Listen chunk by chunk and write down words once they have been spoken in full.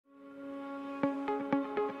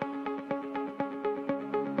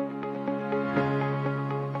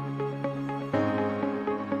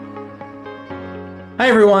Hi,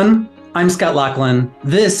 everyone. I'm Scott Loughlin.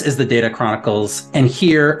 This is the Data Chronicles, and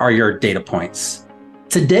here are your data points.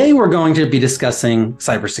 Today, we're going to be discussing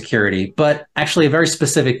cybersecurity, but actually a very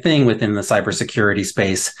specific thing within the cybersecurity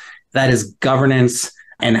space, that is governance,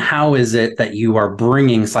 and how is it that you are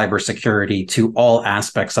bringing cybersecurity to all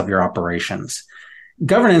aspects of your operations.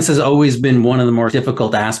 Governance has always been one of the more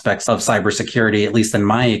difficult aspects of cybersecurity, at least in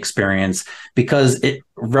my experience, because it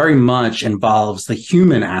very much involves the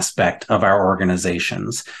human aspect of our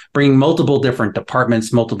organizations, bringing multiple different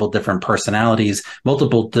departments, multiple different personalities,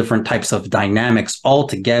 multiple different types of dynamics all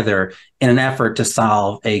together in an effort to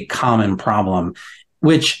solve a common problem,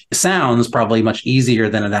 which sounds probably much easier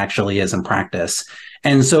than it actually is in practice.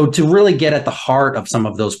 And so to really get at the heart of some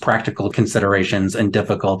of those practical considerations and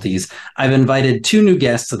difficulties, I've invited two new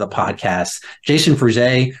guests to the podcast, Jason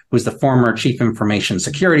Fruge, who's the former Chief Information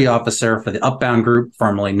Security Officer for the Upbound Group,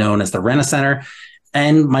 formerly known as the Rena Center,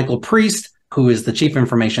 and Michael Priest, who is the Chief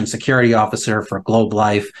Information Security Officer for Globe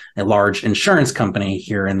Life, a large insurance company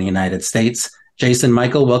here in the United States. Jason,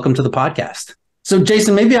 Michael, welcome to the podcast. So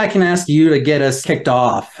Jason, maybe I can ask you to get us kicked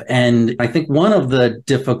off. And I think one of the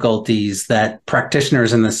difficulties that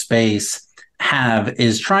practitioners in this space have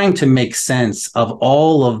is trying to make sense of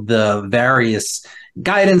all of the various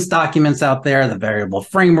guidance documents out there, the variable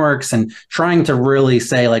frameworks, and trying to really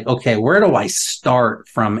say like, okay, where do I start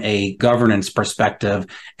from a governance perspective?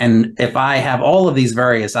 And if I have all of these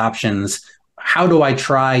various options, how do I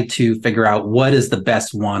try to figure out what is the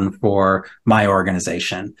best one for my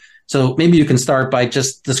organization? So maybe you can start by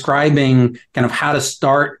just describing kind of how to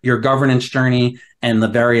start your governance journey and the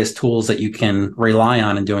various tools that you can rely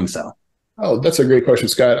on in doing so. Oh, that's a great question,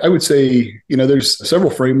 Scott. I would say, there's several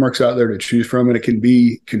frameworks out there to choose from, and it can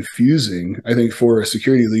be confusing, I think, for a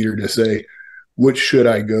security leader to say, which should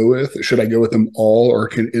I go with? Should I go with them all, or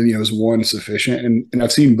is one sufficient? And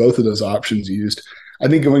I've seen both of those options used. I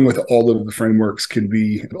think going with all of the frameworks can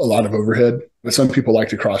be a lot of overhead, but some people like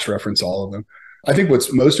to cross-reference all of them. I think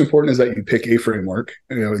what's most important is that you pick a framework,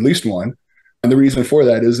 at least one. And the reason for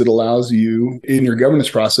that is it allows you, in your governance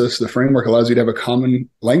process, the framework allows you to have a common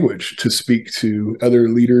language to speak to other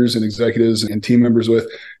leaders and executives and team members with,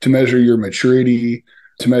 to measure your maturity,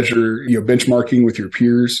 to measure benchmarking with your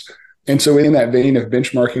peers. And so in that vein, if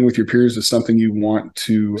benchmarking with your peers is something you want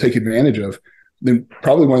to take advantage of, then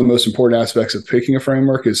probably one of the most important aspects of picking a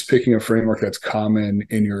framework is picking a framework that's common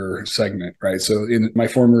in your segment, right? So in my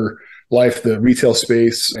former life, the retail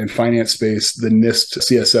space and finance space, the NIST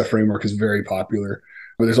CSF framework is very popular.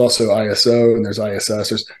 But there's also ISO and there's ISS.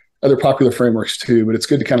 There's other popular frameworks too, but it's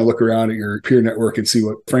good to kind of look around at your peer network and see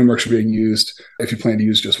what frameworks are being used if you plan to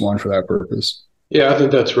use just one for that purpose. Yeah, I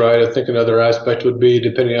think that's right. I think another aspect would be,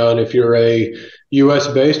 depending on if you're a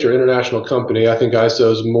US-based or international company, I think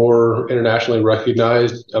ISO is more internationally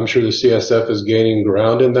recognized. I'm sure the CSF is gaining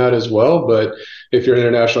ground in that as well. But if you're an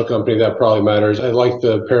international company, that probably matters. I like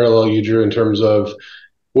the parallel you drew in terms of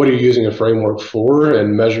what are you using a framework for?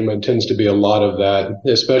 And measurement tends to be a lot of that,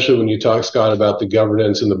 especially when you talk, Scott, about the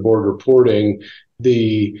governance and the board reporting,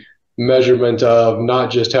 the measurement of not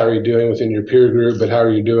just how are you doing within your peer group, but how are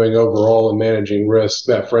you doing overall in managing risk.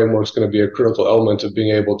 That framework is going to be a critical element of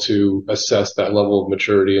being able to assess that level of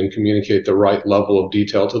maturity and communicate the right level of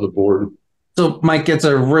detail to the board. So Mike, it's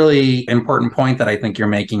a really important point that I think you're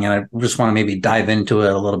making, and I just want to maybe dive into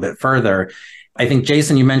it a little bit further. I think,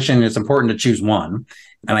 Jason, you mentioned it's important to choose one.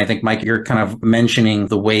 And I think, Mike, you're kind of mentioning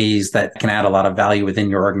the ways that can add a lot of value within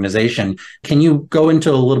your organization. Can you go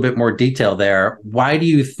into a little bit more detail there? Why do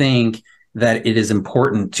you think that it is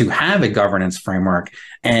important to have a governance framework?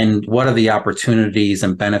 And what are the opportunities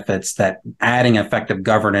and benefits that adding effective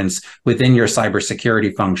governance within your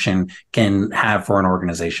cybersecurity function can have for an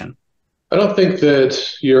organization? I don't think that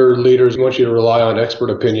your leaders want you to rely on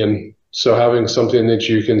expert opinion. So having something that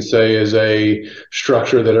you can say is a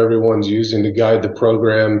structure that everyone's using to guide the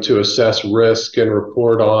program to assess risk and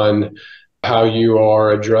report on how you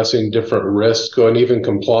are addressing different risks and even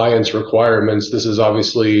compliance requirements. This is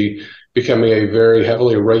obviously becoming a very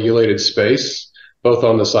heavily regulated space, both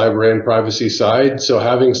on the cyber and privacy side. So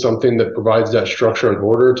having something that provides that structure and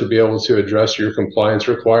order to be able to address your compliance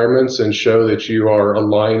requirements and show that you are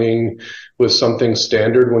aligning with something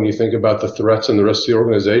standard when you think about the threats and the risks of the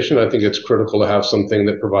organization, I think it's critical to have something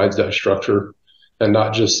that provides that structure and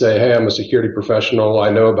not just say, hey, I'm a security professional, I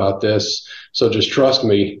know about this, so just trust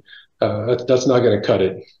me. That's not going to cut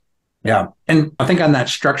it. Yeah. And I think on that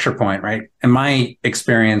structure point, right, in my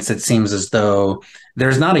experience, it seems as though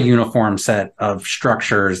there's not a uniform set of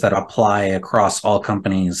structures that apply across all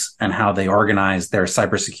companies and how they organize their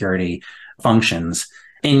cybersecurity functions.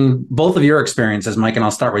 In both of your experiences, Mike, and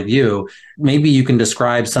I'll start with you, maybe you can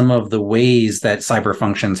describe some of the ways that cyber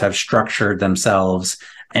functions have structured themselves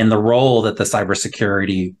and the role that the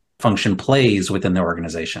cybersecurity function plays within the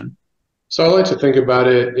organization. So I like to think about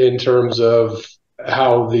it in terms of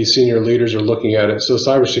how the senior leaders are looking at it. So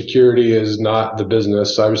cybersecurity is not the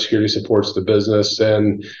business. Cybersecurity supports the business.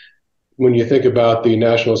 And when you think about the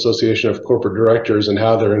National Association of Corporate Directors and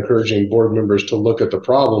how they're encouraging board members to look at the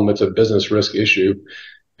problem, it's a business risk issue.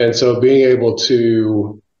 And so being able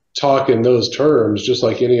to talk in those terms, just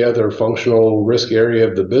like any other functional risk area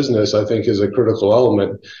of the business, I think is a critical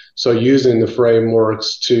element. So using the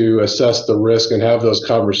frameworks to assess the risk and have those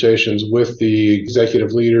conversations with the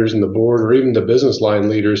executive leaders and the board, or even the business line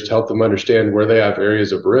leaders, to help them understand where they have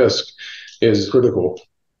areas of risk is critical.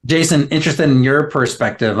 Jason, interested in your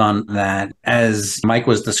perspective on that. As Mike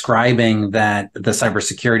was describing that the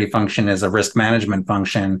cybersecurity function is a risk management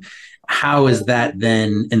function, how is that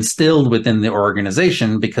then instilled within the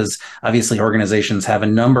organization? Because obviously organizations have a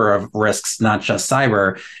number of risks, not just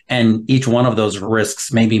cyber, and each one of those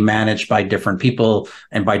risks may be managed by different people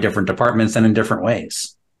and by different departments and in different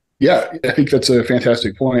ways. Yeah, I think that's a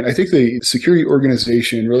fantastic point. I think the security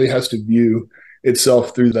organization really has to view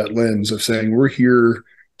itself through that lens of saying, we're here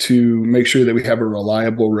to make sure that we have a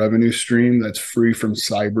reliable revenue stream that's free from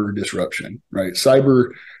cyber disruption, right? Cyber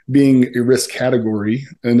being a risk category,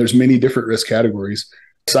 and there's many different risk categories,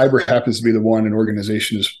 cyber happens to be the one an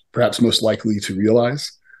organization is perhaps most likely to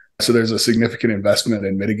realize. So there's a significant investment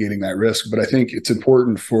in mitigating that risk. But I think it's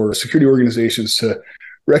important for security organizations to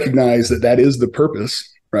recognize that that is the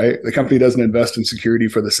purpose, right? The company doesn't invest in security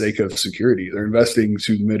for the sake of security. They're investing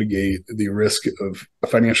to mitigate the risk of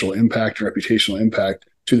financial impact, reputational impact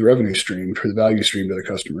to the revenue stream, to the value stream to the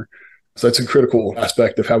customer. So that's a critical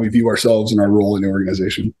aspect of how we view ourselves and our role in the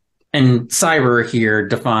organization. And cyber here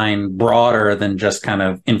defined broader than just kind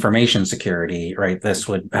of information security, right? This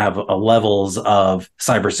would have a levels of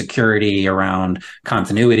cybersecurity around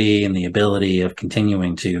continuity and the ability of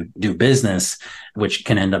continuing to do business, which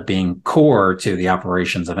can end up being core to the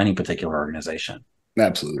operations of any particular organization.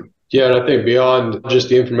 Absolutely. Yeah, and I think beyond just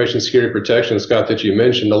the information security protection, Scott, that you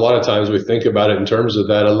mentioned, a lot of times we think about it in terms of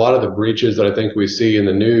that. A lot of the breaches that I think we see in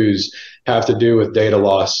the news have to do with data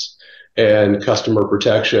loss and customer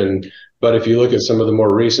protection. But if you look at some of the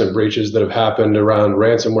more recent breaches that have happened around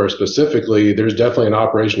ransomware specifically, there's definitely an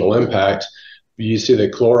operational impact. You see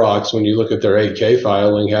that Clorox, when you look at their 8K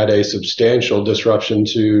filing, had a substantial disruption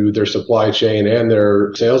to their supply chain and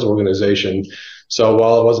their sales organization. So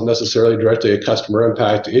while it wasn't necessarily directly a customer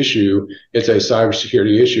impact issue, it's a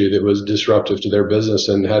cybersecurity issue that was disruptive to their business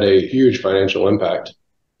and had a huge financial impact.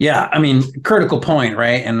 Yeah, I mean, critical point,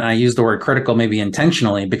 right? And I use the word critical maybe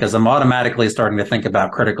intentionally because I'm automatically starting to think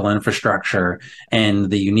about critical infrastructure and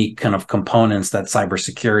the unique kind of components that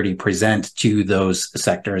cybersecurity present to those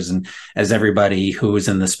sectors. And as everybody who is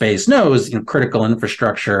in the space knows, critical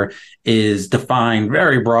infrastructure is defined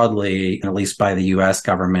very broadly, at least by the US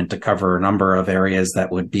government, to cover a number of areas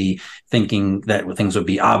that would be thinking that things would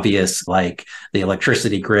be obvious, like the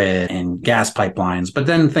electricity grid and gas pipelines, but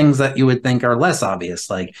then things that you would think are less obvious,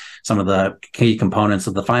 like some of the key components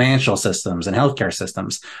of the financial systems and healthcare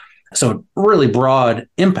systems. So really broad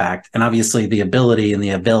impact, and obviously the ability and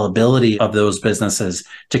the availability of those businesses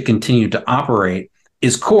to continue to operate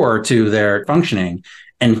is core to their functioning.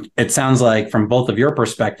 And it sounds like from both of your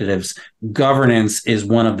perspectives, governance is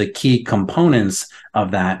one of the key components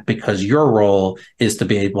of that, because your role is to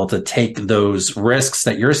be able to take those risks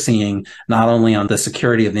that you're seeing, not only on the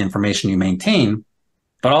security of the information you maintain,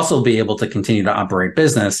 but also be able to continue to operate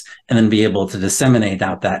business and then be able to disseminate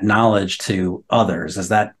out that knowledge to others. Is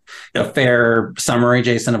that a fair summary,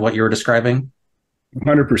 Jason, of what you were describing?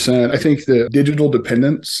 100%. I think the digital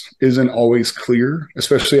dependence isn't always clear,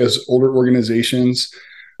 especially as older organizations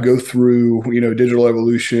go through, digital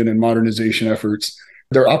evolution and modernization efforts.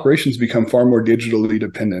 Their operations become far more digitally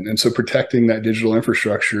dependent. And so protecting that digital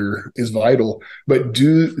infrastructure is vital. But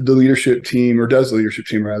does the leadership team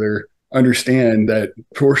understand that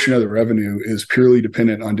portion of the revenue is purely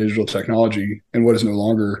dependent on digital technology and what is no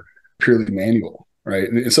longer purely manual, right?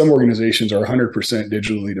 And some organizations are 100%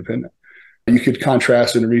 digitally dependent. You could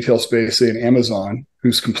contrast in the retail space, say an Amazon,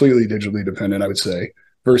 who's completely digitally dependent, I would say,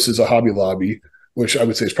 versus a Hobby Lobby, which I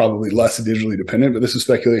would say is probably less digitally dependent, but this is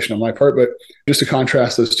speculation on my part. But just to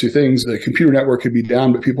contrast those two things, the computer network could be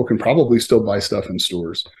down, but people can probably still buy stuff in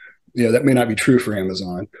stores. That may not be true for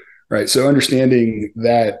Amazon. Right. So understanding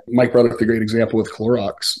that, Mike brought up the great example with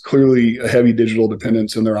Clorox, clearly a heavy digital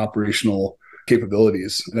dependence in their operational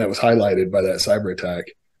capabilities. And that was highlighted by that cyber attack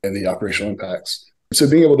and the operational impacts. So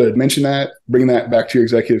being able to mention that, bring that back to your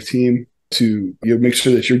executive team, to make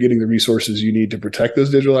sure that you're getting the resources you need to protect those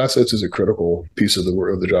digital assets is a critical piece of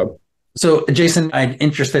the job. So, Jason, I'm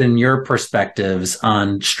interested in your perspectives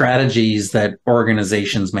on strategies that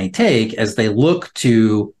organizations may take as they look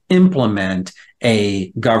to implement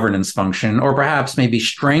a governance function, or perhaps maybe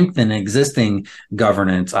strengthen an existing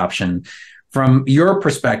governance option. From your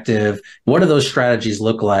perspective, what do those strategies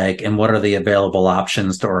look like, and what are the available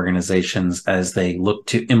options to organizations as they look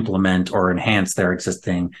to implement or enhance their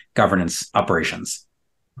existing governance operations?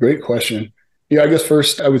 Great question. I guess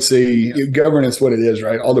first I would say governance, what it is,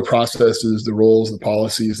 right? All the processes, the roles, the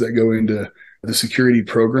policies that go into the security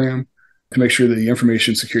program to make sure that the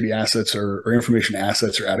information security assets or information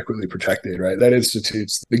assets are adequately protected, right? That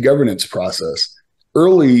institutes the governance process.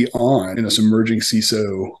 Early on in this emerging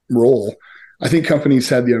CISO role, I think companies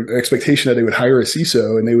had the expectation that they would hire a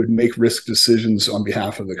CISO and they would make risk decisions on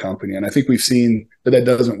behalf of the company. And I think we've seen that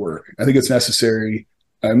doesn't work. I think it's necessary.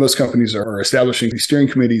 Most companies are establishing these steering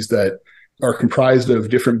committees that are comprised of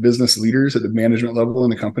different business leaders at the management level in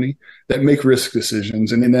the company that make risk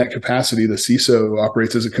decisions. And in that capacity, the CISO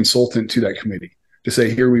operates as a consultant to that committee to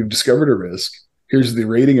say, here, we've discovered a risk. Here's the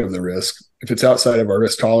rating of the risk. If it's outside of our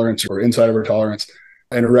risk tolerance or inside of our tolerance,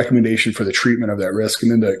 and a recommendation for the treatment of that risk.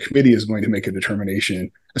 And then the committee is going to make a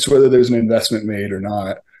determination as to whether there's an investment made or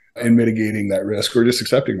not in mitigating that risk or just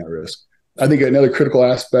accepting that risk. I think another critical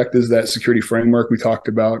aspect is that security framework we talked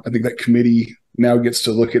about. I think that committee now gets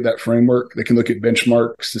to look at that framework. They can look at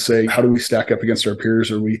benchmarks to say, how do we stack up against our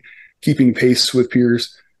peers? Are we keeping pace with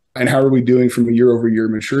peers? And how are we doing from a year-over-year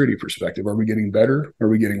maturity perspective? Are we getting better? Are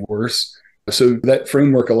we getting worse? So that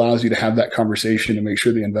framework allows you to have that conversation to make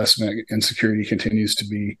sure the investment in security continues to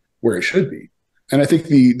be where it should be. And I think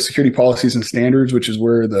the security policies and standards, which is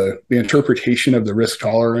where the interpretation of the risk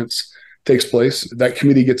tolerance takes place, that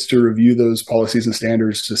committee gets to review those policies and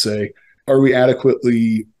standards to say, are we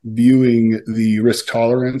adequately viewing the risk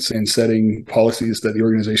tolerance and setting policies that the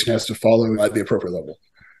organization has to follow at the appropriate level?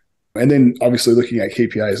 And then obviously looking at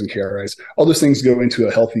KPIs and KRIs, all those things go into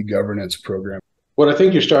a healthy governance program. What I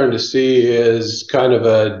think you're starting to see is kind of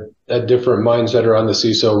a different mindset around the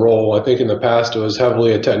CISO role. I think in the past it was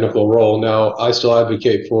heavily a technical role. Now, I still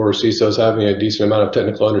advocate for CISOs having a decent amount of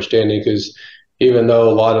technical understanding, because even though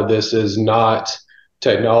a lot of this is not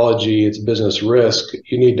technology, it's business risk,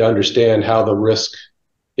 you need to understand how the risk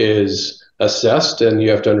is assessed, and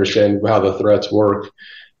you have to understand how the threats work.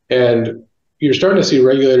 And you're starting to see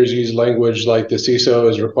regulators use language like the CISO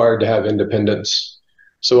is required to have independence.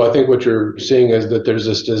 So I think what you're seeing is that there's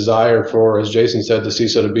this desire for, as Jason said, the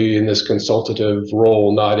CISO to be in this consultative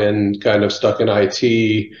role, not in kind of stuck in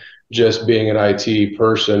IT, just being an IT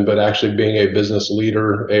person, but actually being a business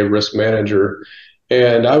leader, a risk manager.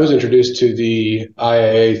 And I was introduced to the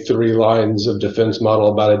IAA 3 lines of defense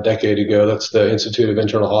model about a decade ago. That's the Institute of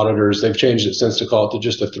Internal Auditors. They've changed it since to call it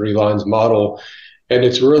just a 3 lines model. And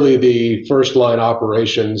it's really the first line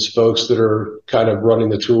operations folks that are kind of running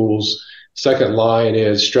the tools. Second line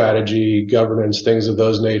is strategy, governance, things of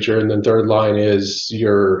those nature. And then third line is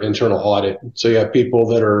your internal audit. So you have people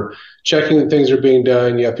that are checking that things are being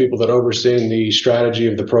done. You have people that are overseeing the strategy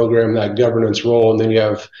of the program, that governance role. And then you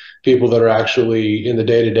have people that are actually in the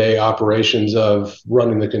day-to-day operations of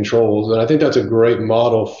running the controls. And I think that's a great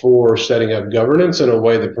model for setting up governance in a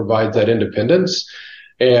way that provides that independence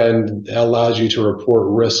and allows you to report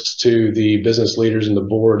risks to the business leaders and the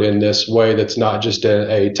board in this way that's not just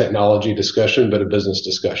a technology discussion, but a business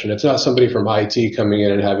discussion. It's not somebody from IT coming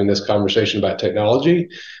in and having this conversation about technology.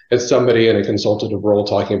 It's somebody in a consultative role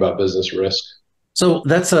talking about business risk. So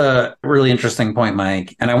that's a really interesting point,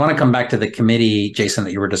 Mike. And I want to come back to the committee, Jason,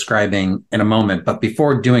 that you were describing in a moment. But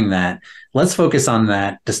before doing that, let's focus on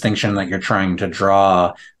that distinction that you're trying to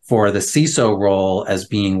draw for the CISO role as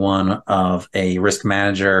being one of a risk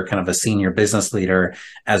manager, kind of a senior business leader,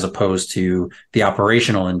 as opposed to the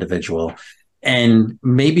operational individual. And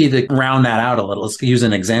maybe to round that out a little, let's use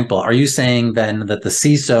an example. Are you saying then that the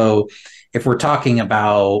CISO, if we're talking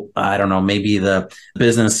about, I don't know, maybe the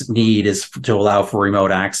business need is to allow for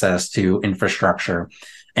remote access to infrastructure,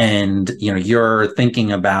 and you're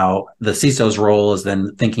thinking about the CISO's role is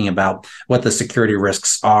then thinking about what the security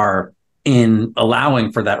risks are in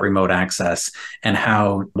allowing for that remote access, and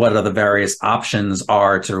what are the various options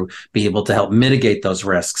are to be able to help mitigate those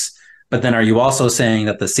risks. But then are you also saying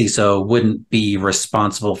that the CISO wouldn't be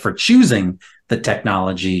responsible for choosing the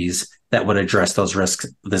technologies that would address those risks?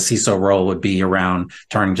 The CISO role would be around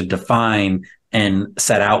trying to define and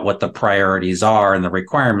set out what the priorities are and the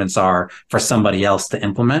requirements are for somebody else to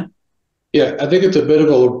implement? Yeah, I think it's a bit of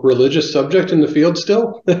a religious subject in the field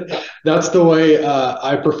still. That's the way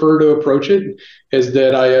I prefer to approach it, is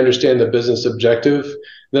that I understand the business objective.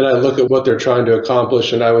 Then I look at what they're trying to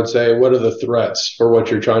accomplish, and I would say, what are the threats for what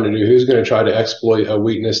you're trying to do? Who's going to try to exploit a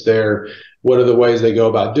weakness there? What are the ways they go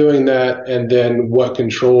about doing that? And then what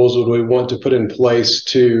controls would we want to put in place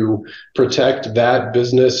to protect that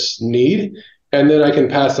business need? And then I can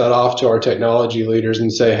pass that off to our technology leaders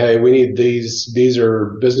and say, hey, we need these. These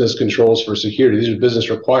are business controls for security. These are business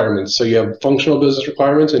requirements. So you have functional business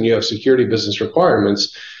requirements and you have security business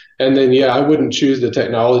requirements. And then, yeah, I wouldn't choose the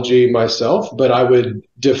technology myself, but I would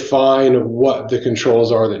define what the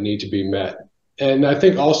controls are that need to be met. And I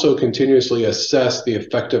think also continuously assess the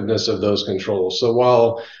effectiveness of those controls. So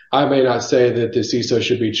while I may not say that the CISO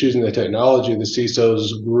should be choosing the technology, the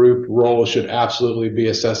CISO's group role should absolutely be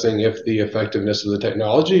assessing if the effectiveness of the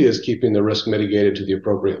technology is keeping the risk mitigated to the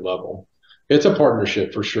appropriate level. It's a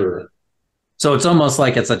partnership for sure. So it's almost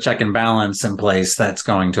like it's a check and balance in place that's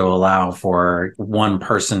going to allow for one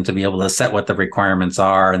person to be able to set what the requirements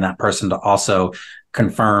are, and that person to also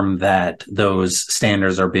confirm that those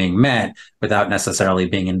standards are being met without necessarily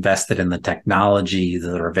being invested in the technology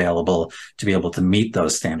that are available to be able to meet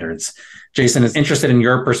those standards. Jason is interested in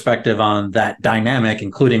your perspective on that dynamic,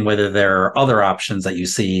 including whether there are other options that you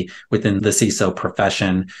see within the CISO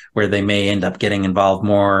profession where they may end up getting involved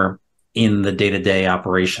more in the day-to-day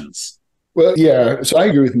operations. Well, yeah. So I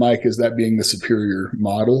agree with Mike as that being the superior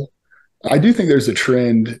model. I do think there's a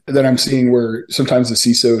trend that I'm seeing where sometimes the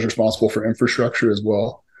CISO is responsible for infrastructure as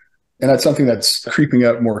well. And that's something that's creeping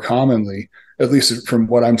up more commonly, at least from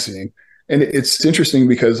what I'm seeing. And it's interesting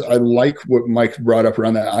because I like what Mike brought up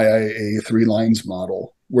around that IIA 3 lines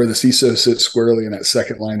model, where the CISO sits squarely in that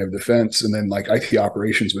second line of defense, and then like IT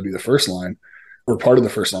operations would be the first line or part of the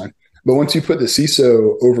first line. But once you put the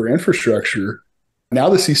CISO over infrastructure, now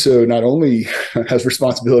the CISO not only has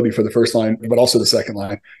responsibility for the first line, but also the second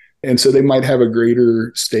line. And so they might have a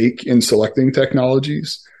greater stake in selecting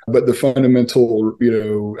technologies, but the fundamental,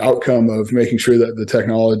 outcome of making sure that the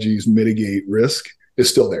technologies mitigate risk is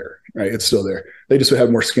still there, right? It's still there. They just would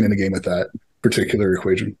have more skin in the game with that particular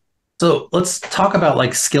equation. So let's talk about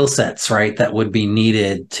like skill sets, right, that would be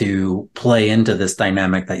needed to play into this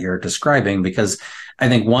dynamic that you're describing, because I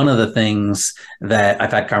think one of the things that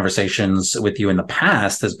I've had conversations with you in the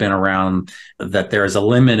past has been around that there is a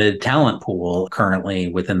limited talent pool currently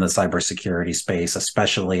within the cybersecurity space,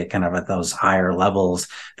 especially kind of at those higher levels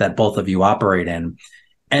that both of you operate in.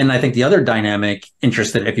 And I think the other dynamic,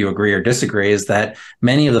 interested if you agree or disagree, is that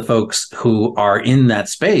many of the folks who are in that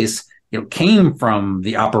space came from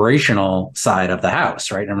the operational side of the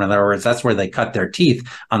house, right? In other words, that's where they cut their teeth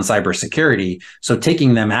on cybersecurity. So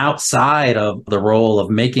taking them outside of the role of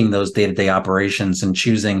making those day-to-day operations and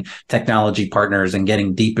choosing technology partners and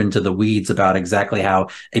getting deep into the weeds about exactly how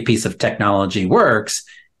a piece of technology works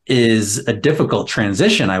is a difficult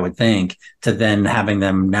transition, I would think, to then having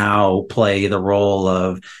them now play the role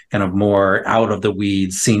of kind of more out of the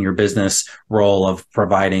weeds senior business role of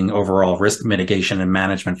providing overall risk mitigation and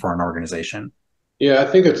management for an organization. Yeah, I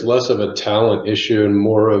think it's less of a talent issue and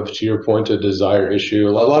more of, to your point, a desire issue. A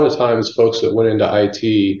lot of times folks that went into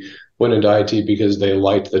IT because they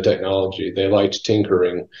liked the technology, they liked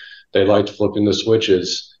tinkering, they liked flipping the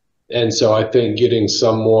switches. And so I think getting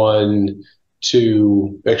someone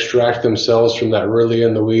to extract themselves from that really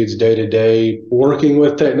in the weeds day-to-day working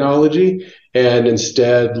with technology and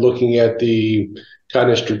instead looking at the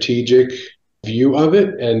kind of strategic view of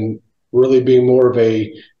it and really being more of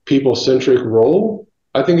a people-centric role.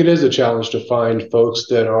 I think it is a challenge to find folks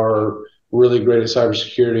that are really great at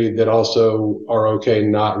cybersecurity that also are okay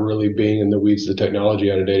not really being in the weeds of the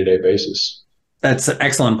technology on a day-to-day basis. That's an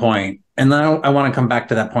excellent point. And then I want to come back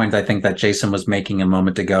to that point I think that Jason was making a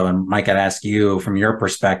moment ago. And Mike, I'd ask you from your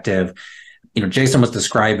perspective, Jason was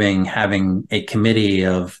describing having a committee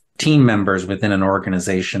of team members within an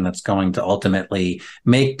organization that's going to ultimately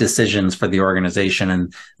make decisions for the organization.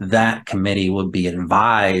 And that committee would be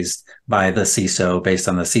advised by the CISO based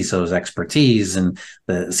on the CISO's expertise and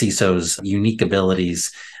the CISO's unique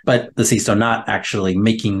abilities, but the CISO not actually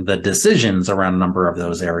making the decisions around a number of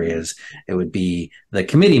those areas. It would be the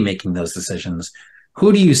committee making those decisions.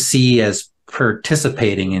 Who do you see as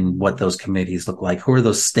participating in what those committees look like? Who are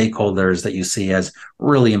those stakeholders that you see as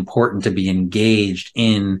really important to be engaged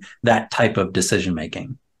in that type of decision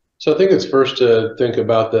making? So I think it's first to think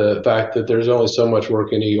about the fact that there's only so much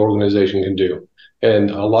work any organization can do.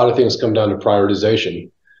 And a lot of things come down to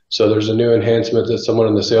prioritization. So there's a new enhancement that someone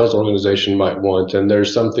in the sales organization might want, and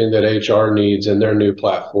there's something that HR needs in their new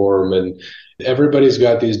platform. And Everybody's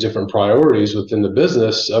got these different priorities within the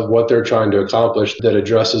business of what they're trying to accomplish that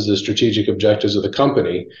addresses the strategic objectives of the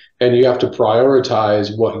company. And you have to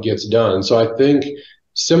prioritize what gets done. So I think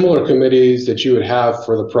similar committees that you would have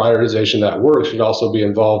for the prioritization of that work should also be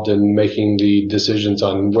involved in making the decisions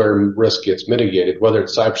on where risk gets mitigated, whether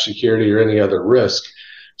it's cybersecurity or any other risk.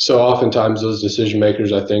 So oftentimes those decision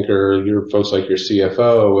makers, I think, are your folks like your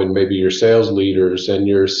CFO and maybe your sales leaders and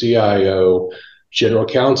your CIO. General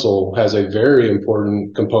counsel has a very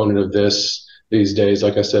important component of this these days.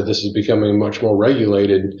 Like I said, this is becoming much more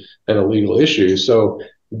regulated and a legal issue. So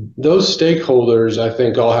those stakeholders, I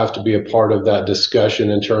think, all have to be a part of that discussion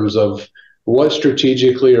in terms of what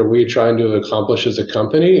strategically are we trying to accomplish as a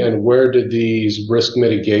company, and where did these risk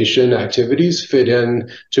mitigation activities fit in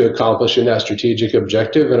to accomplishing that strategic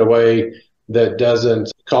objective in a way that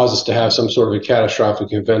doesn't cause us to have some sort of a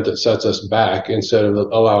catastrophic event that sets us back instead of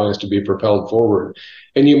allowing us to be propelled forward.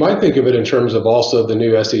 And you might think of it in terms of also the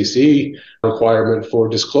new SEC requirement for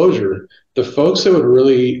disclosure. The folks that would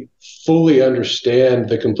really fully understand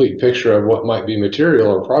the complete picture of what might be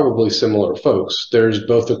material are probably similar folks. There's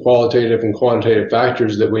both the qualitative and quantitative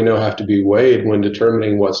factors that we know have to be weighed when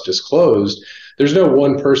determining what's disclosed. There's no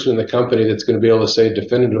one person in the company that's going to be able to say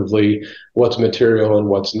definitively what's material and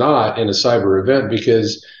what's not in a cyber event,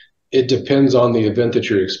 because it depends on the event that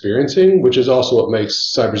you're experiencing, which is also what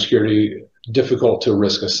makes cybersecurity difficult to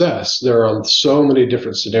risk assess. There are so many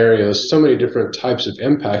different scenarios, so many different types of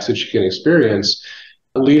impacts that you can experience.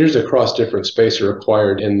 Leaders across different space are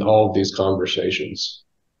required in all of these conversations.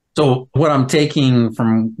 So what I'm taking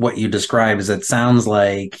from what you describe is it sounds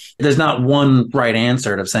like there's not one right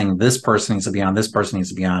answer to saying this person needs to be on, this person needs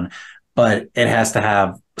to be on, but it has to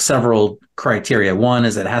have several criteria. One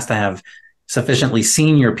is it has to have sufficiently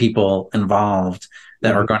senior people involved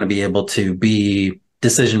that are going to be able to be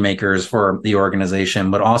decision makers for the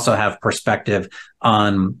organization, but also have perspective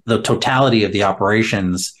on the totality of the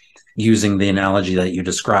operations, using the analogy that you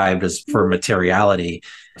described as for materiality.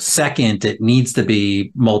 Second, it needs to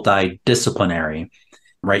be multidisciplinary,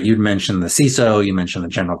 right? You'd mentioned the CISO, you mentioned the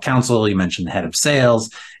general counsel, you mentioned the head of sales.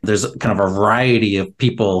 There's kind of a variety of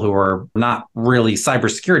people who are not really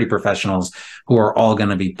cybersecurity professionals who are all going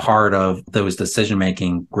to be part of those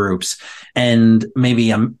decision-making groups. And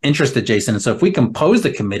maybe I'm interested, Jason, so if we compose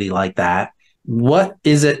a committee like that, what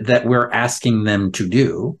is it that we're asking them to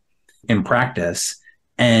do in practice?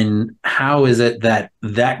 And how is it that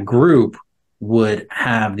that group would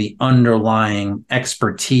have the underlying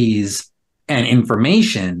expertise and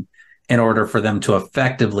information in order for them to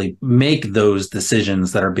effectively make those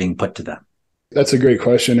decisions that are being put to them? That's a great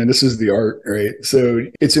question. And this is the art, right? So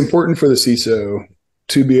it's important for the CISO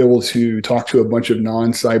to be able to talk to a bunch of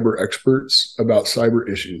non-cyber experts about cyber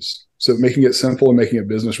issues. So making it simple and making it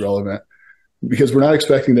business relevant, because we're not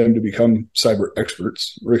expecting them to become cyber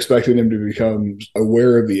experts. We're expecting them to become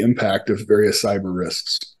aware of the impact of various cyber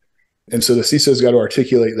risks. And so the CISO's got to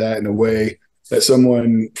articulate that in a way that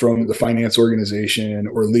someone from the finance organization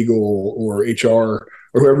or legal or HR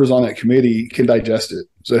or whoever's on that committee can digest it.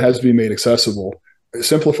 So it has to be made accessible,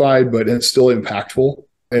 simplified, but it's still impactful.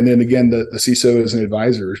 And then again, the CISO is an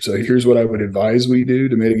advisor. So here's what I would advise we do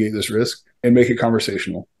to mitigate this risk and make it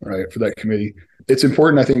conversational, right, for that committee. It's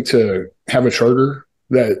important, I think, to have a charter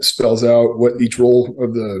that spells out what each role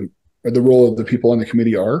of the role of the people on the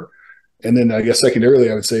committee are. And then I guess secondarily,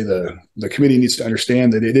 I would say the committee needs to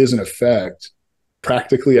understand that it is in effect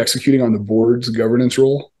practically executing on the board's governance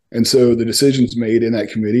role. And so the decisions made in that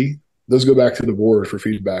committee, those go back to the board for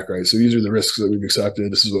feedback, right? So these are the risks that we've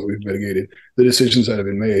accepted. This is what we've mitigated, the decisions that have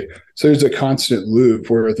been made. So there's a constant loop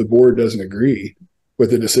where if the board doesn't agree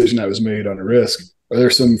with the decision that was made on a risk, or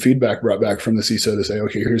there's some feedback brought back from the CISO to say,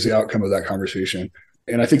 okay, here's the outcome of that conversation.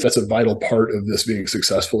 And I think that's a vital part of this being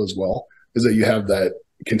successful as well, is that you have that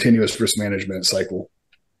continuous risk management cycle.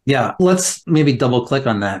 Yeah, let's maybe double click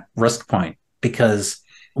on that risk point, because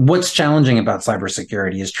what's challenging about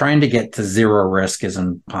cybersecurity is trying to get to zero risk is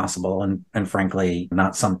impossible and frankly,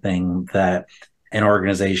 not something that an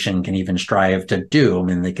organization can even strive to do. I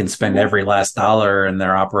mean, they can spend every last dollar in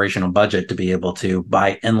their operational budget to be able to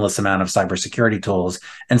buy endless amount of cybersecurity tools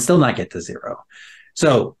and still not get to zero.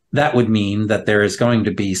 So that would mean that there is going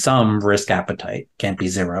to be some risk appetite, can't be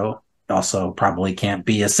zero. Also probably can't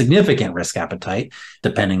be a significant risk appetite,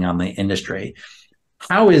 depending on the industry.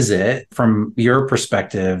 How is it, from your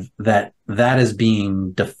perspective, that that is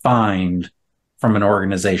being defined from an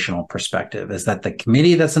organizational perspective? Is that the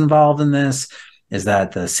committee that's involved in this? Is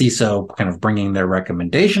that the CISO kind of bringing their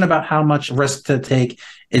recommendation about how much risk to take?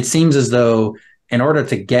 It seems as though in order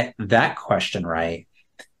to get that question right,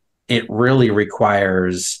 it really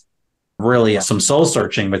requires really some soul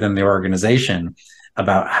searching within the organization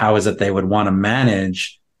about how is it they would want to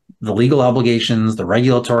manage the legal obligations, the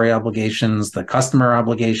regulatory obligations, the customer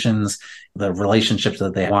obligations, the relationships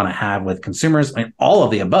that they want to have with consumers. I mean, all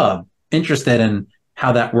of the above, interested in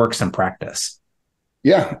how that works in practice.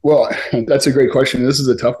 Yeah, well, that's a great question. This is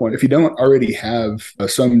a tough one. If you don't already have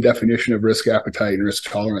some definition of risk appetite and risk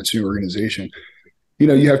tolerance in your organization,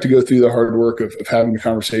 you have to go through the hard work of having the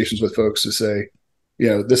conversations with folks to say,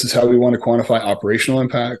 this is how we want to quantify operational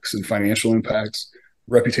impacts and financial impacts,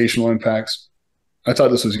 reputational impacts. I thought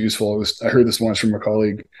this was useful. I heard this once from a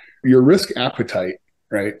colleague. Your risk appetite,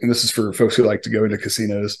 right? And this is for folks who like to go into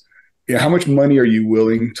casinos. How much money are you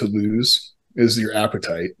willing to lose is your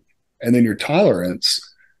appetite. And then your tolerance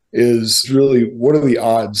is really what are the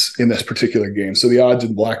odds in this particular game. So the odds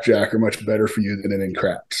in blackjack are much better for you than in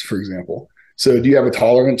craps, for example. So do you have a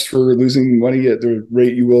tolerance for losing money at the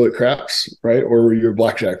rate you will at craps, right? Or you're a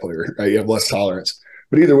blackjack player, right? You have less tolerance.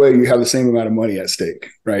 But either way, you have the same amount of money at stake,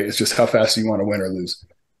 right? It's just how fast you want to win or lose.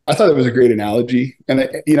 I thought it was a great analogy. And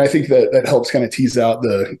I think that helps kind of tease out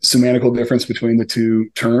the semantical difference between the two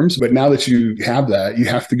terms. But now that you have that, you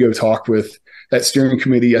have to go talk with that steering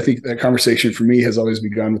committee. I think that conversation for me has always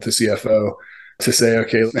begun with the CFO to say,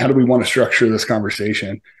 okay, how do we want to structure this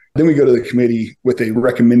conversation? Then we go to the committee with a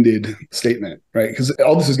recommended statement, right? Because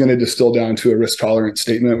all this is going to distill down to a risk tolerance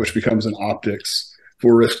statement, which becomes an optics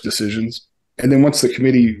for risk decisions. And then once the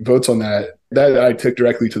committee votes on that I take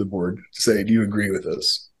directly to the board to say, do you agree with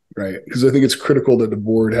this? Right? Because I think it's critical that the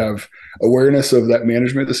board have awareness of that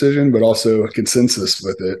management decision, but also a consensus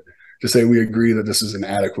with it to say we agree that this is an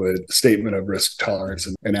adequate statement of risk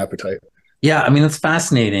tolerance and appetite. Yeah, I mean, it's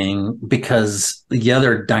fascinating because the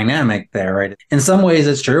other dynamic there, right? In some ways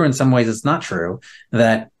it's true, in some ways it's not true,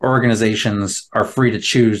 that organizations are free to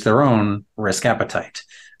choose their own risk appetite.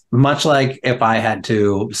 Much like if I had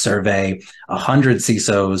to survey 100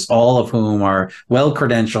 CISOs, all of whom are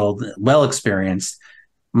well-credentialed, well-experienced,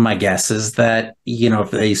 my guess is that, if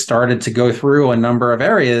they started to go through a number of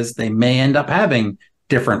areas, they may end up having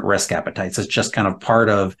different risk appetites. It's just kind of part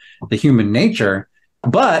of the human nature.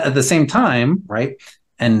 But at the same time, right,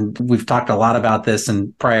 and we've talked a lot about this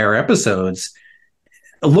in prior episodes,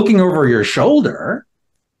 looking over your shoulder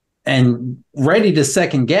and ready to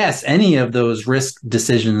second guess any of those risk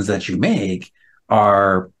decisions that you make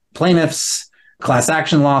are plaintiffs, class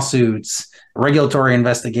action lawsuits, regulatory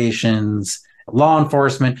investigations, law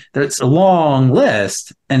enforcement. There's a long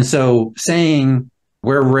list. And so saying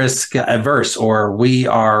we're risk averse or we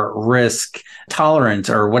are risk tolerant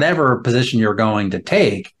or whatever position you're going to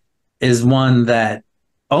take is one that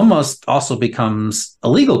almost also becomes a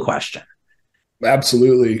legal question.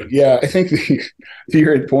 Absolutely. Yeah. I think to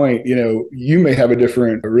your point, you may have a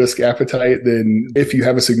different risk appetite than if you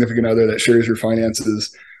have a significant other that shares your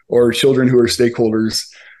finances or children who are stakeholders.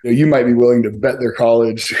 You might be willing to bet their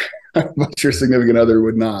college, but your significant other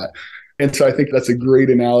would not. And so I think that's a great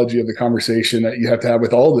analogy of the conversation that you have to have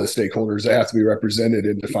with all the stakeholders that have to be represented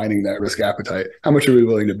in defining that risk appetite. How much are we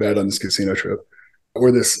willing to bet on this casino trip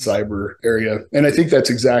or this cyber area? And I think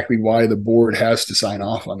that's exactly why the board has to sign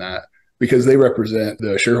off on that, because they represent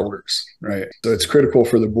the shareholders, right? So it's critical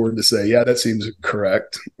for the board to say, yeah, that seems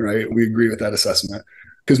correct, right? We agree with that assessment,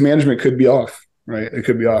 because management could be off, right? It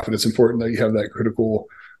could be off. And it's important that you have that critical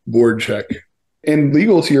board check. And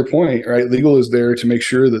legal, to your point, right? Legal is there to make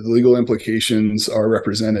sure that the legal implications are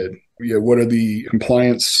represented. What are the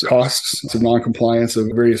compliance costs of non-compliance of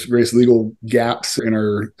various legal gaps in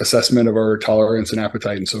our assessment of our tolerance and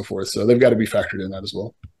appetite and so forth. So they've got to be factored in that as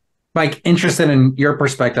well. Mike, interested in your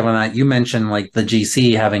perspective on that. You mentioned like the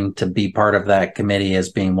GC having to be part of that committee as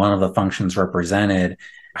being one of the functions represented.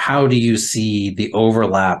 How do you see the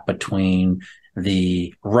overlap between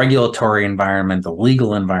the regulatory environment, the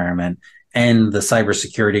legal environment, and the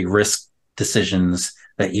cybersecurity risk decisions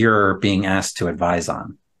that you're being asked to advise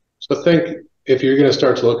on? So I think if you're going to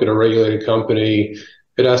start to look at a regulated company,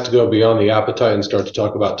 it has to go beyond the appetite and start to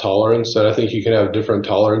talk about tolerance. And I think you can have different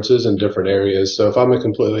tolerances in different areas. So if I'm a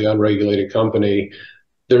completely unregulated company,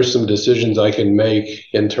 there's some decisions I can make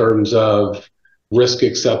in terms of risk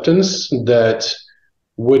acceptance that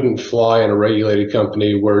wouldn't fly in a regulated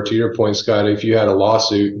company where, to your point, Scott, if you had a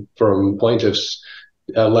lawsuit from plaintiffs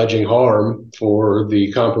alleging harm for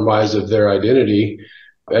the compromise of their identity,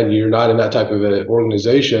 and you're not in that type of an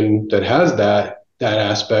organization that has that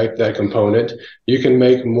aspect, that component, you can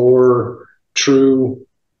make more true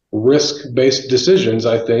risk-based decisions,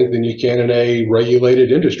 I think, than you can in a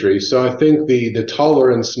regulated industry. So I think the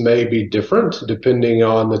tolerance may be different depending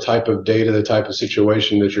on the type of data, the type of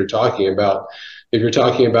situation that you're talking about. If you're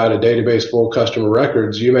talking about a database full of customer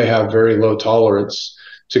records, you may have very low tolerance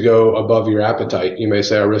to go above your appetite. You may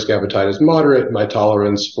say our risk appetite is moderate. My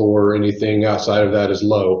tolerance for anything outside of that is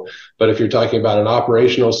low. But if you're talking about an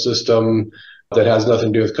operational system that has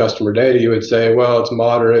nothing to do with customer data, you would say, well, it's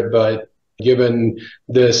moderate, but given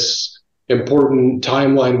this important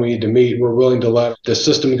timeline we need to meet, we're willing to let the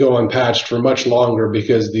system go unpatched for much longer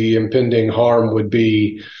because the impending harm would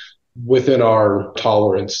be within our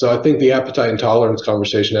tolerance. So I think the appetite and tolerance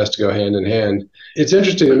conversation has to go hand in hand. It's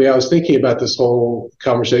interesting to me. I was thinking about this whole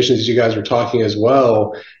conversation as you guys were talking as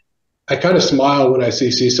well. I kind of smile when I see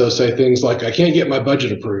CISOs say things like, I can't get my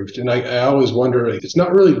budget approved. And I always wonder, it's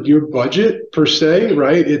not really your budget per se,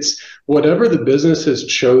 right? It's whatever the business has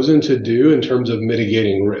chosen to do in terms of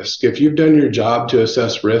mitigating risk. If you've done your job to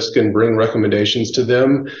assess risk and bring recommendations to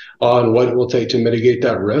them on what it will take to mitigate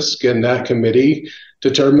that risk, and that committee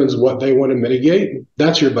determines what they want to mitigate,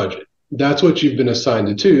 that's your budget. That's what you've been assigned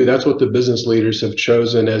to do. That's what the business leaders have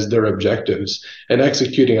chosen as their objectives. And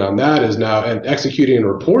executing on that is now, and executing and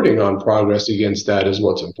reporting on progress against that is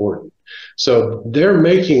what's important. So they're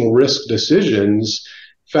making risk decisions,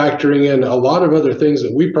 factoring in a lot of other things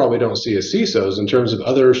that we probably don't see as CISOs in terms of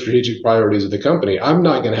other strategic priorities of the company. I'm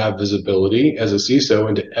not going to have visibility as a CISO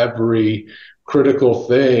into every critical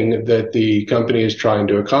thing that the company is trying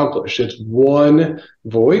to accomplish. It's one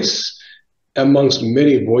voice amongst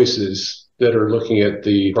many voices that are looking at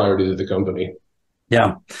the priorities of the company.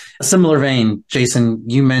 Yeah. A similar vein, Jason,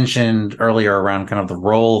 you mentioned earlier around kind of the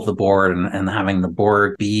role of the board and having the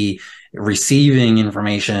board be receiving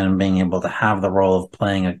information and being able to have the role of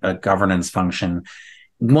playing a governance function.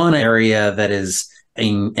 One area that is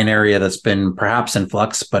an area that's been perhaps in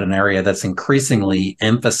flux, but an area that's increasingly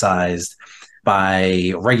emphasized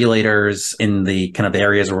by regulators in the kind of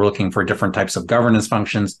areas we're looking for different types of governance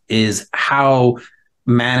functions is how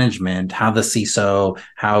management, how the CISO,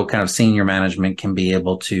 how kind of senior management can be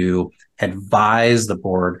able to advise the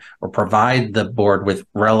board or provide the board with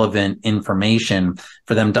relevant information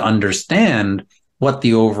for them to understand what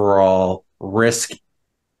the overall risk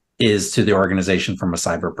is to the organization from a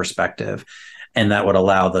cyber perspective. And that would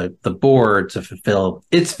allow the board to fulfill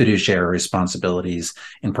its fiduciary responsibilities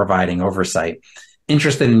in providing oversight.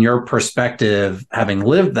 Interested in your perspective, having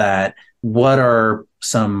lived that, what are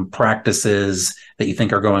some practices that you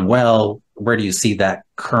think are going well? Where do you see that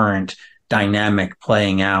current dynamic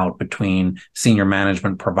playing out between senior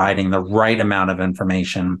management providing the right amount of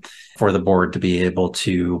information for the board to be able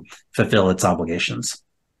to fulfill its obligations?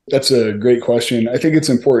 That's a great question. I think it's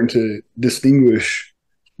important to distinguish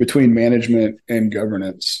between management and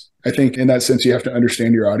governance. I think in that sense, you have to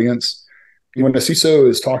understand your audience. When a CISO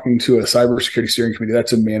is talking to a cybersecurity steering committee,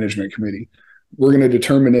 that's a management committee. We're going to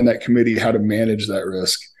determine in that committee how to manage that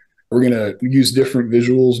risk. We're going to use different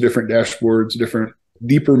visuals, different dashboards, different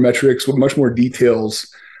deeper metrics with much more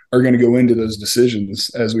details are going to go into those decisions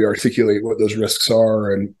as we articulate what those risks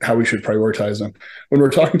are and how we should prioritize them. When we're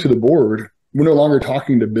talking to the board, we're no longer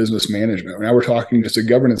talking to business management. Now we're talking just a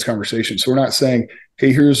governance conversation. So we're not saying,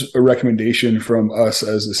 hey, here's a recommendation from us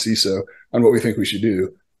as the CISO on what we think we should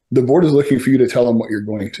do. The board is looking for you to tell them what you're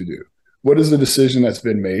going to do. What is the decision that's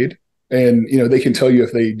been made? And, they can tell you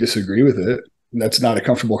if they disagree with it. That's not a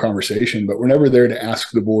comfortable conversation, but we're never there to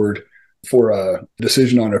ask the board for a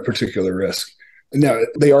decision on a particular risk. Now,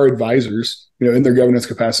 they are advisors. In their governance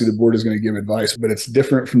capacity, the board is going to give advice, but it's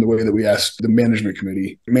different from the way that we ask the management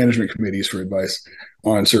committees for advice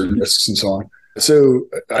on certain risks and so on. So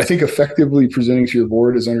I think effectively presenting to your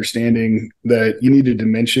board is understanding that you need to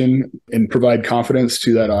dimension and provide confidence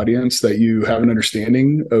to that audience that you have an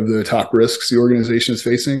understanding of the top risks the organization is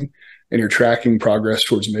facing and you're tracking progress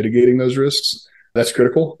towards mitigating those risks. That's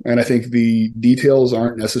critical. And I think the details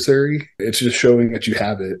aren't necessary. It's just showing that you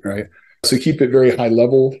have it, right? So keep it very high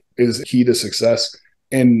level is key to success.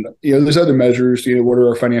 And, there's other measures, what are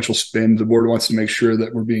our financial spend? The board wants to make sure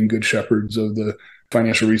that we're being good shepherds of the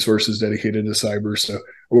financial resources dedicated to cyber. So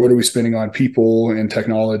what are we spending on people and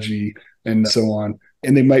technology and so on?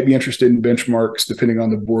 And they might be interested in benchmarks depending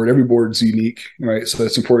on the board. Every board's unique, right? So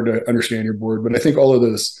it's important to understand your board. But I think all of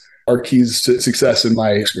those are keys to success in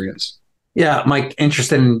my experience. Yeah, Mike,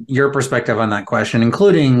 interested in your perspective on that question,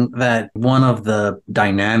 including that one of the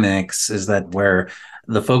dynamics is that where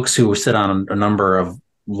the folks who sit on a number of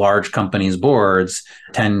large companies' boards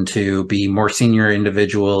tend to be more senior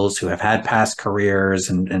individuals who have had past careers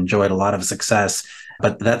and enjoyed a lot of success.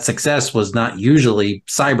 But that success was not usually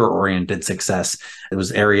cyber-oriented success. It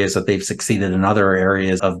was areas that they've succeeded in other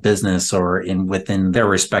areas of business or within their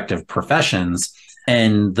respective professions.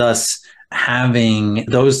 And thus, having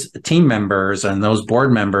those team members and those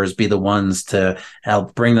board members be the ones to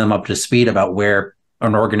help bring them up to speed about where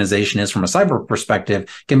an organization is from a cyber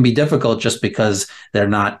perspective can be difficult just because they're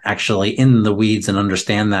not actually in the weeds and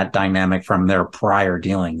understand that dynamic from their prior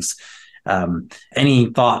dealings. Any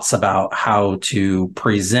thoughts about how to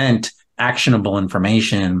present actionable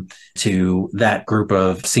information to that group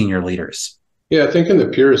of senior leaders? Yeah, I think in the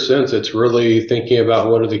purest sense, it's really thinking about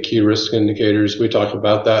what are the key risk indicators. We talk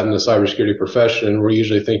about that in the cybersecurity profession. We're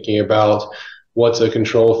usually thinking about what's a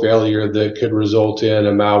control failure that could result in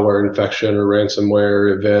a malware infection or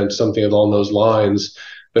ransomware event, something along those lines.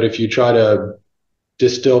 But if you try to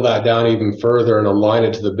distill that down even further and align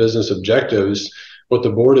it to the business objectives, what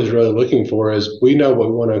the board is really looking for is we know what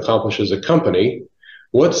we want to accomplish as a company.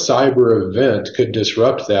 What cyber event could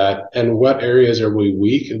disrupt that, and what areas are we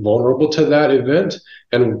weak and vulnerable to that event?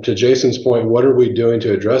 And to Jason's point, what are we doing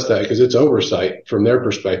to address that? Because it's oversight from their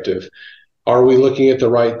perspective. Are we looking at the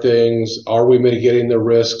right things? Are we mitigating the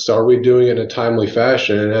risks? Are we doing it in a timely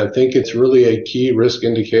fashion? And I think it's really a key risk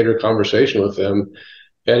indicator conversation with them.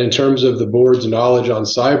 And in terms of the board's knowledge on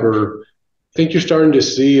cyber, I think you're starting to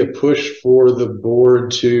see a push for the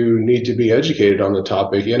board to need to be educated on the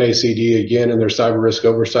topic. NACD, again, in their cyber risk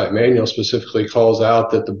oversight manual specifically calls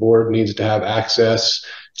out that the board needs to have access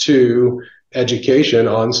to education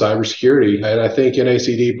on cybersecurity. And I think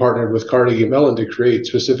NACD partnered with Carnegie Mellon to create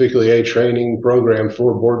specifically a training program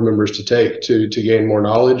for board members to take to gain more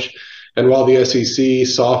knowledge. And while the SEC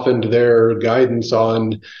softened their guidance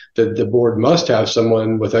on that the board must have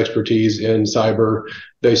someone with expertise in cyber,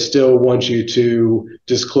 they still want you to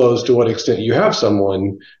disclose to what extent you have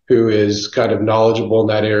someone who is kind of knowledgeable in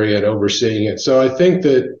that area and overseeing it. So I think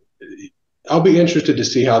that I'll be interested to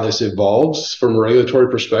see how this evolves from a regulatory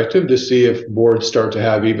perspective, to see if boards start to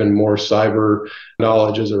have even more cyber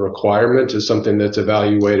knowledge as a requirement, as something that's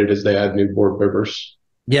evaluated as they add new board members.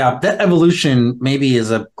 Yeah, that evolution maybe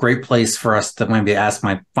is a great place for us to maybe ask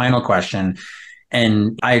my final question.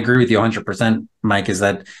 And I agree with you 100%, Mike, is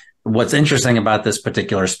that what's interesting about this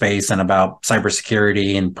particular space and about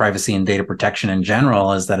cybersecurity and privacy and data protection in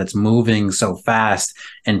general is that it's moving so fast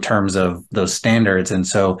in terms of those standards. And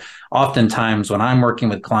so oftentimes when I'm working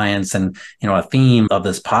with clients, and a theme of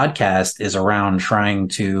this podcast is around trying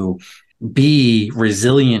to be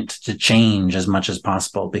resilient to change as much as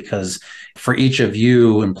possible, because for each of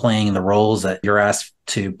you in playing the roles that you're asked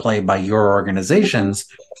to play by your organizations,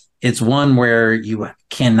 it's one where you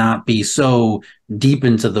cannot be so deep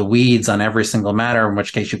into the weeds on every single matter, in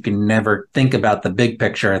which case you can never think about the big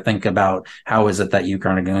picture, think about how is it that you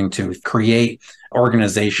are going to create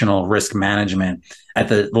organizational risk management at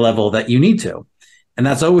the level that you need to. And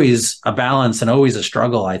that's always a balance and always a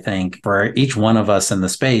struggle, I think, for each one of us in the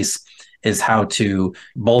space, is how to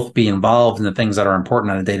both be involved in the things that are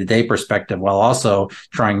important on a day-to-day perspective, while also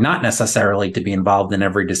trying not necessarily to be involved in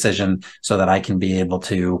every decision so that I can be able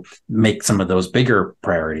to make some of those bigger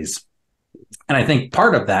priorities. And I think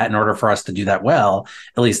part of that, in order for us to do that well,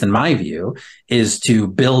 at least in my view, is to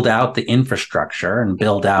build out the infrastructure and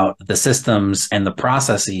build out the systems and the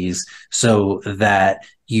processes so that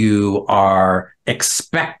you are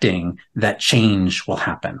expecting that change will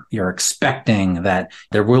happen. You're expecting that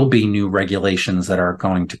there will be new regulations that are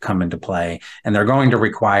going to come into play, and they're going to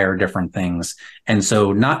require different things. And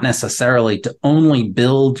so not necessarily to only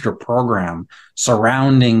build your program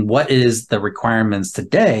surrounding what is the requirements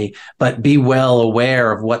today, but be well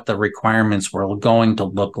aware of what the requirements were going to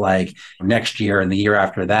look like next year and the year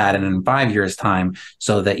after that, and in 5 years' time,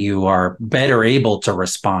 so that you are better able to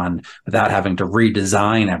respond without having to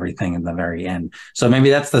redesign everything in the very end. So maybe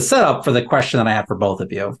that's the setup for the question that I have for both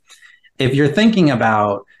of you. If you're thinking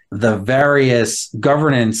about the various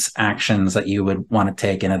governance actions that you would want to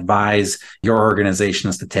take and advise your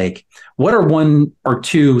organizations to take, what are one or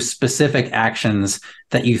two specific actions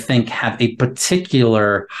that you think have a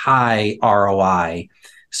particular high ROI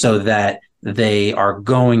so that they are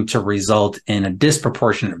going to result in a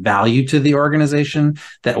disproportionate value to the organization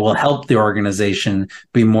that will help the organization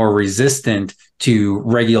be more resistant to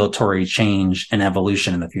regulatory change and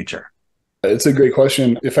evolution in the future? It's a great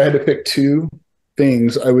question. If I had to pick two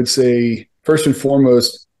things, I would say first and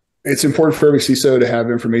foremost, it's important for every CISO to have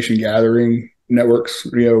information gathering networks,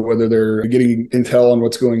 whether they're getting intel on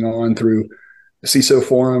what's going on through CISO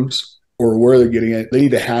forums or where they're getting it. They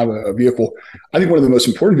need to have a vehicle. I think one of the most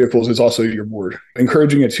important vehicles is also your board,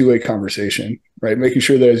 encouraging a two-way conversation, right? Making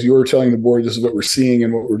sure that as you're telling the board, this is what we're seeing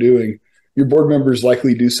and what we're doing, your board members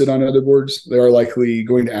likely do sit on other boards. They are likely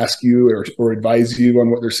going to ask you or advise you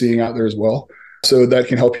on what they're seeing out there as well. So that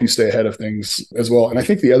can help you stay ahead of things as well. And I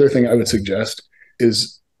think the other thing I would suggest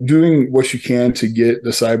is doing what you can to get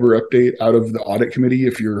the cyber update out of the audit committee.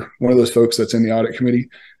 If you're one of those folks that's in the audit committee,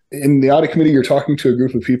 you're talking to a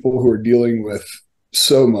group of people who are dealing with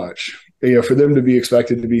so much. For them to be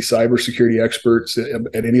expected to be cybersecurity experts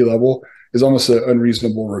at any level is almost an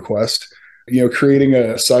unreasonable request. Creating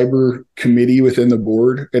a cyber committee within the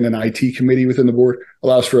board and an IT committee within the board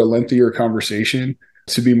allows for a lengthier conversation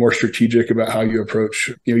to be more strategic about how you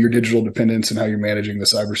approach, your digital dependence and how you're managing the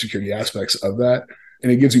cybersecurity aspects of that.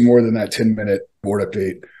 And it gives you more than that 10-minute board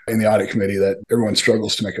update in the audit committee that everyone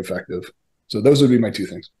struggles to make effective. So those would be my two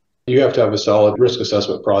things. You have to have a solid risk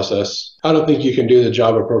assessment process. I don't think you can do the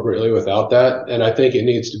job appropriately without that. And I think it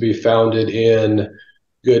needs to be founded in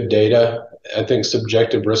good data. I think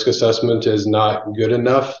subjective risk assessment is not good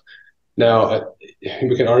enough. Now,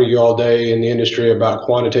 we can argue all day in the industry about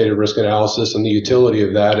quantitative risk analysis and the utility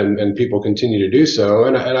of that, and people continue to do so.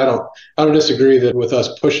 And I don't disagree that with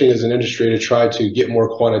us pushing as an industry to try to get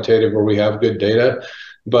more quantitative where we have good data.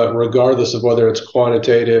 But regardless of whether it's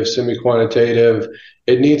quantitative, semi-quantitative,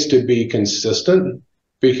 it needs to be consistent,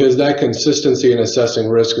 because that consistency in assessing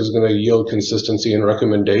risk is going to yield consistency in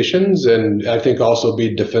recommendations, and I think also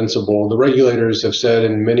be defensible. The regulators have said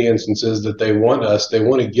in many instances that they want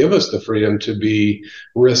to give us the freedom to be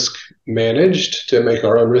risk managed, to make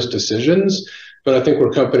our own risk decisions. But I think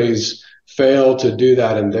where companies fail to do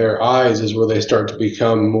that in their eyes is where they start to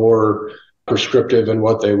become more prescriptive in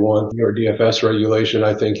what they want. Your DFS regulation,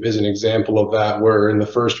 I think, is an example of that, where in the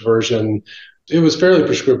first version, it was fairly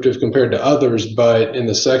prescriptive compared to others, but in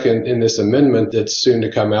this amendment that's soon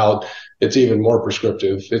to come out, it's even more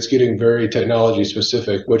prescriptive. It's getting very technology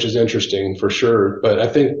specific, which is interesting for sure. But I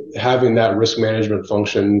think having that risk management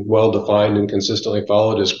function well defined and consistently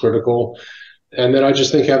followed is critical. And then I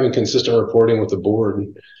just think having consistent reporting with the board,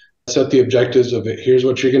 set the objectives of it. Here's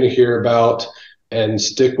what you're going to hear about, and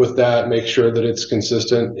stick with that. Make sure that it's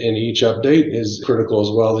consistent in each update is critical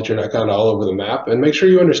as well, that you're not kind of all over the map, and make sure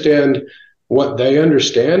you understand what they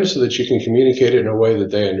understand so that you can communicate it in a way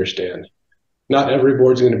that they understand. Not every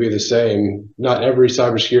board's going to be the same. Not every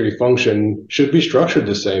cybersecurity function should be structured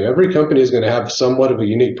the same. Every company is going to have somewhat of a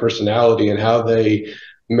unique personality in how they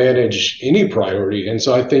manage any priority. And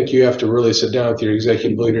so I think you have to really sit down with your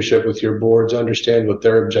executive leadership, with your boards, understand what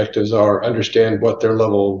their objectives are, understand what their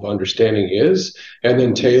level of understanding is, and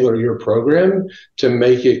then tailor your program to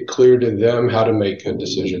make it clear to them how to make good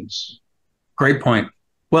decisions. Great point.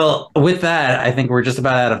 Well, with that, I think we're just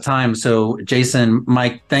about out of time. So Jason,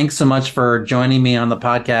 Mike, thanks so much for joining me on the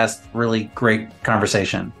podcast. Really great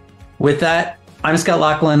conversation. With that, I'm Scott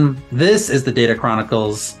Loughlin. This is the Data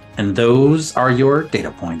Chronicles, and those are your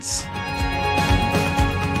data points.